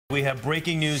We have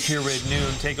breaking news here at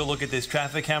noon. Take a look at this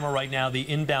traffic camera right now. The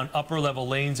inbound upper level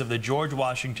lanes of the George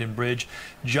Washington Bridge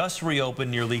just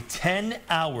reopened nearly 10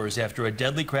 hours after a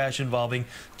deadly crash involving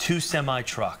two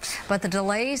semi-trucks. But the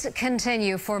delays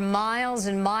continue. For miles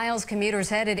and miles, commuters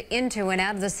headed into and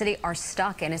out of the city are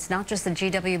stuck. And it's not just the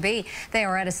GWB. They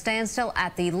are at a standstill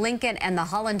at the Lincoln and the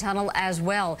Holland Tunnel as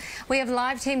well. We have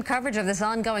live team coverage of this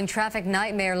ongoing traffic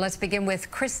nightmare. Let's begin with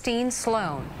Christine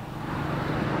Sloan.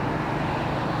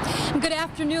 Good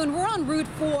afternoon. We're on Route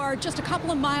 4, just a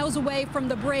couple of miles away from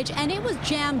the bridge, and it was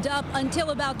jammed up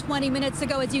until about 20 minutes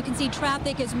ago. As you can see,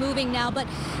 traffic is moving now, but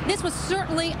this was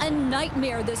certainly a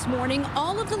nightmare this morning.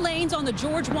 All of the lanes on the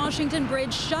George Washington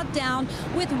Bridge shut down,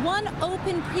 with one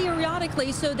open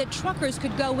periodically so that truckers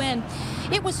could go in.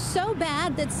 It was so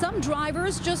bad that some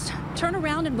drivers just turned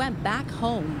around and went back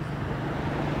home.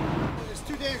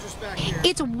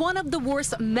 It's one of the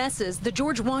worst messes the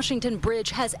George Washington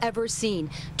Bridge has ever seen.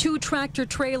 Two tractor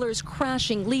trailers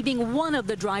crashing, leaving one of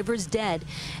the drivers dead.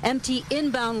 Empty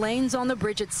inbound lanes on the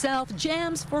bridge itself,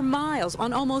 jams for miles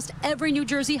on almost every New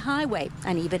Jersey highway,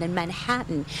 and even in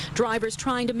Manhattan. Drivers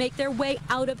trying to make their way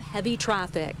out of heavy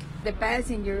traffic. The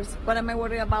passengers, what am I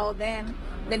worried about them?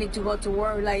 They need to go to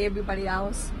work like everybody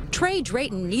else. Trey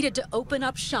Drayton needed to open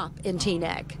up shop in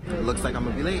Teaneck. It looks like I'm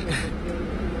gonna be late.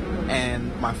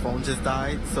 And my phone just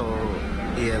died, so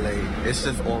yeah, like, it's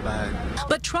just all bad.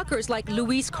 But truckers like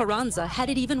Luis Carranza had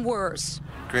it even worse.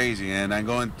 Crazy, and I'm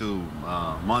going to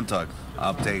Montauk,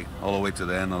 upstate, all the way to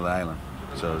the end of the island,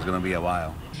 so it's going to be a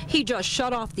while. He just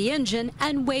shut off the engine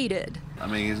and waited. I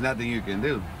mean, there's nothing you can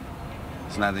do.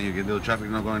 It's nothing you can do.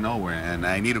 Traffic's not going nowhere, and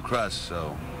I need to cross,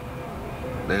 so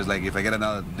there's like, if I get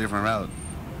another different route,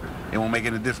 it won't make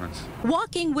any difference.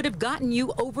 Walking would have gotten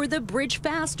you over the bridge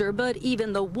faster, but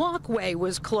even the walkway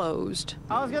was closed.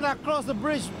 I was gonna cross the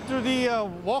bridge through the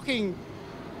walking,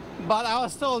 but I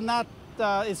was told not,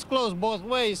 it's closed both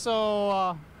ways,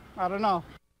 so I don't know.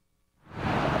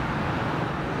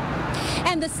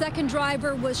 And the second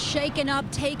driver was shaken up,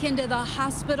 taken to the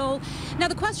hospital. Now,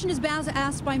 the question is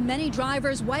asked by many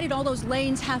drivers, why did all those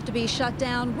lanes have to be shut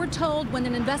down? We're told when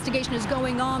an investigation is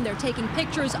going on, they're taking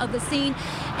pictures of the scene,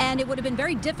 and it would have been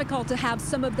very difficult to have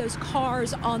some of those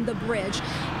cars on the bridge.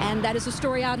 And that is a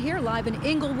story out here live in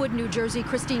Englewood, New Jersey.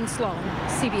 Christine Sloan,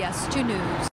 CBS 2 News.